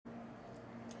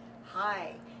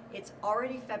Hi, it's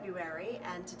already February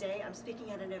and today I'm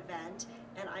speaking at an event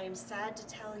and I am sad to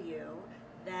tell you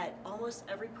that almost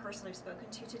every person I've spoken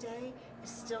to today is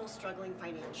still struggling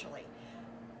financially.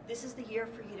 This is the year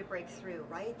for you to break through,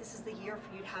 right? This is the year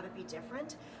for you to have it be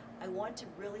different. I want to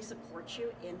really support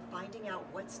you in finding out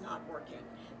what's not working.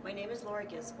 My name is Laura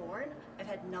Gisborne. I've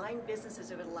had 9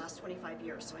 businesses over the last 25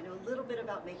 years, so I know a little bit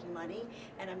about making money,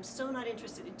 and I'm so not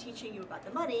interested in teaching you about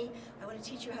the money. I want to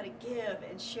teach you how to give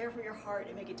and share from your heart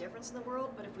and make a difference in the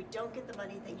world, but if we don't get the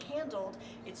money thing handled,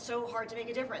 it's so hard to make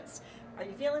a difference. Are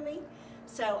you feeling me?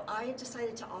 So I have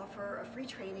decided to offer a free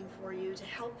training for you to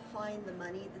help find the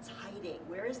money that's hiding.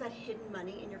 Where is that hidden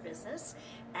money in your business,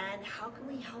 and how can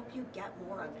we help you get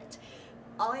more of it?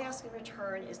 All I ask in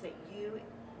return is that you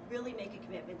really make a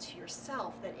commitment to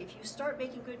yourself that if you start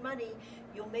making good money,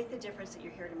 you'll make the difference that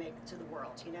you're here to make to the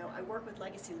world. You know, I work with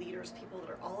legacy leaders, people that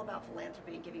are all about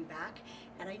philanthropy and giving back,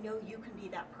 and I know you can be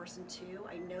that person too.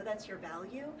 I know that's your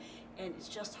value, and it's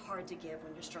just hard to give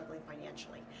when you're struggling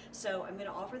financially. So I'm going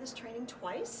to offer this training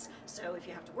twice, so if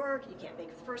you have to work and you can't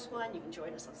make the first one, you can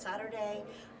join us on Saturday.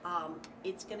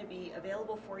 It's going to be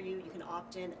available for you. You can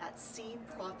opt in at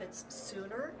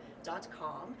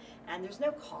seeprofitssooner.com, and there's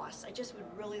no cost. I just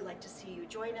would really like to see you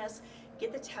join us.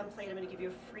 Get the template. I'm going to give you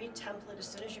a free template as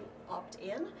soon as you opt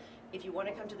in. If you want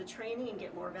to come to the training and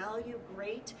get more value,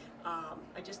 great.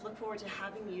 I just look forward to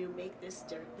having you make this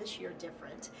year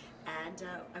different, and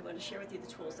I want to share with you the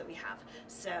tools that we have.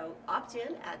 So opt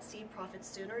in at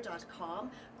seeprofitssooner.com.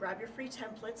 Grab your free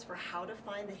templates for how to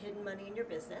find the hidden money in your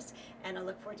business, and I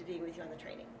look forward to being with you on the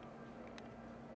training.